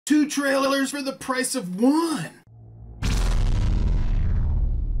2 trailers for the price of 1.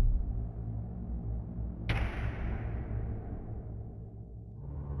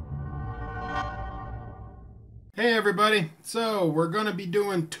 Hey everybody, so we're going to be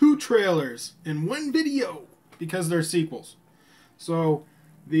doing 2 trailers in 1 video because they're sequels. So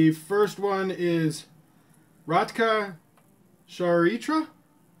the first one is Rakta Charitra.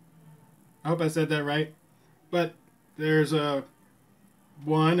 I hope I said that right. But there's a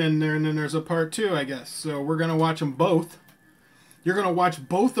 1 and then there's a part 2, I guess. So we're going to watch them both. You're going to watch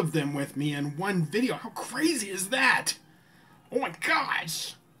both of them with me in 1 video. How crazy is that? Oh my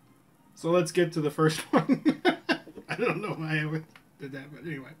gosh! So let's get to the first one. I don't know why I did that, but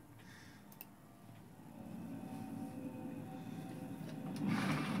anyway.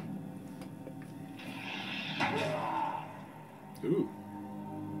 Ooh.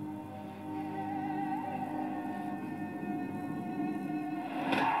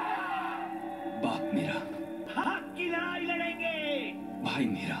 बाप मेरा हक की लड़ाई लड़ेंगे भाई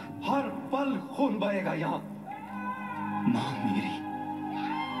मेरा हर पल खून बहेगा यहाँ माँ मेरी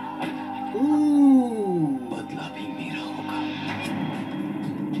बदला भी मेरा होगा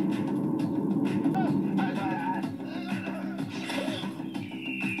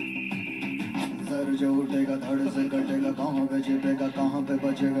सर जो उठेगा धड़ से कटेगा कहाँ पे छिपेगा कहाँ पे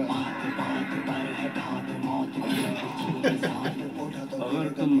बचेगा अगर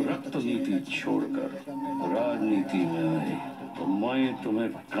तुम रक्त नीति छोड़कर राजनीति में आए तो मैं तुम्हें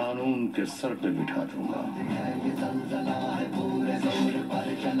कानून के सर पे बिठा दूंगा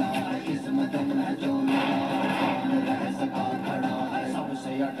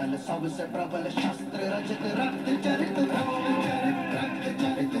सबसे अटल सबसे प्रबल शस्त्र रचित रक्त चरित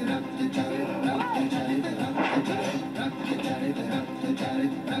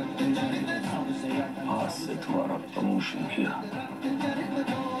आज से तुम्हारा प्रमोशन किया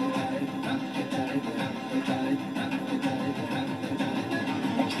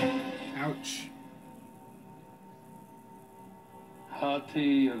Ouch. हाथी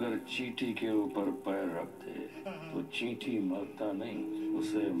अगर चींटी के ऊपर पैर रख दे तो चींटी मरता नहीं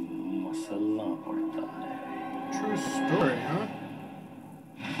उसे मसलना पड़ता है True story, huh?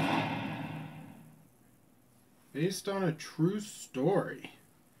 Based on a true story.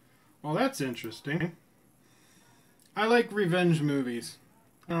 Well, that's interesting. I like revenge movies.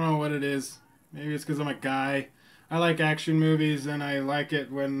 I don't know what it is. Maybe it's because I'm a guy. I like action movies, and I like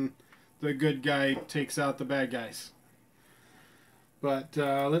it when the good guy takes out the bad guys. But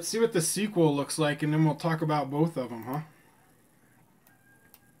let's see what the sequel looks like, and then we'll talk about both of them, huh?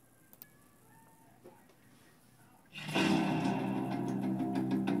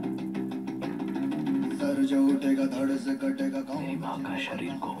 मेरी माँ का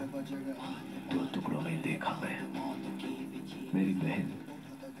शरीर को 2 टुकड़ों में देखा मैं मेरी बहन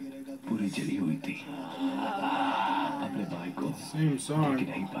पूरी जली हुई थी अपने भाई को देख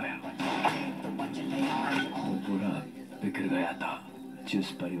नहीं पाया वो पूरा बिखर गया था जिस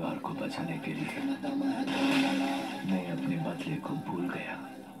परिवार को बचाने के लिए मैं अपने बदले को भूल गया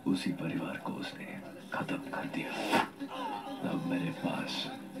उसी परिवार को उसने खत्म कर दिया अब मेरे पास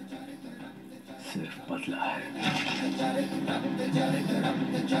सिर्फ बदला है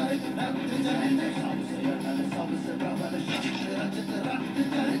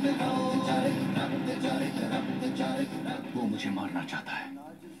वो मुझे मारना चाहता है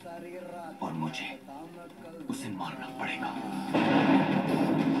और मुझे उसे मारना पड़ेगा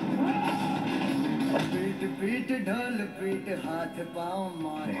पीट पीट ढोल पीट हाथ पाँव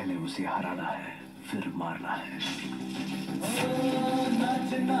मार पहले उसे हराना है फिर मारना है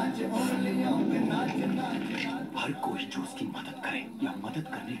हर कोई जो उसकी मदद करे या मदद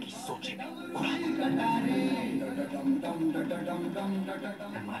करने की सोचे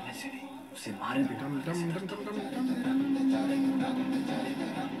मारने से नहीं उसे मारे भी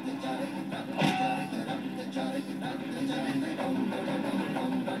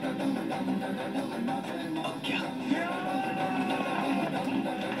अब क्या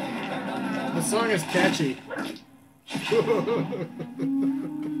The song is catchy.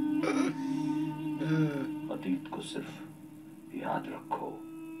 अतीत को सिर्फ याद रखो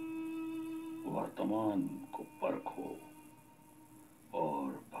वर्तमान को परखो और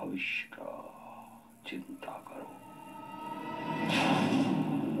भविष्य का चिंता करो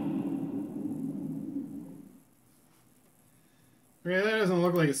Okay, that doesn't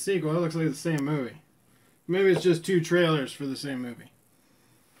look like a sequel. It looks like the same movie. Maybe it's just 2 trailers for the same movie.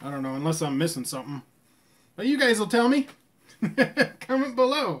 I don't know, unless I'm missing something. But you guys will tell me. Comment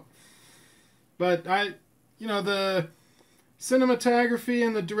below. But the Cinematography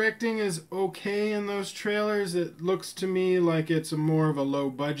and the directing is okay in those trailers. It looks to me like it's more of a low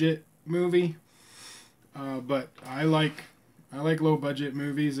budget movie. But I like low budget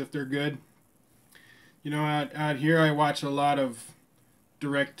movies if they're good. You know, out here I watch a lot of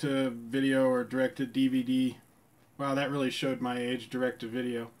direct to video or direct to DVD. Wow, that really showed my age, direct to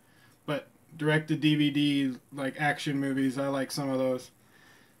video. But direct to DVD, like action movies, I like some of those.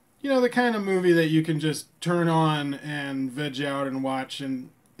 You know, the kind of movie that you can just turn on and veg out and watch, and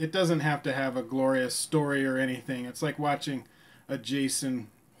it doesn't have to have a glorious story or anything. It's like watching a Jason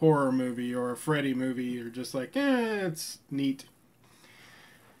horror movie or a Freddy movie. You're just like, it's neat.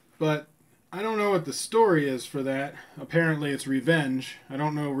 But I don't know what the story is for that. Apparently it's revenge. I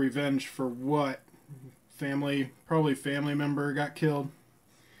don't know revenge for what. Probably family member got killed.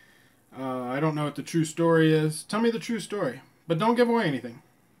 I don't know what the true story is. Tell me the true story. But don't give away anything.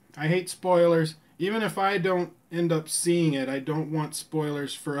 I hate spoilers. Even if I don't end up seeing it, I don't want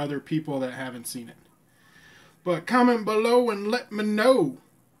spoilers for other people that haven't seen it. But comment below and let me know.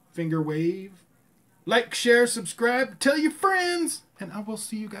 Finger wave. Like, share, subscribe, tell your friends. And I will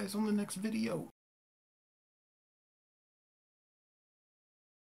see you guys on the next video.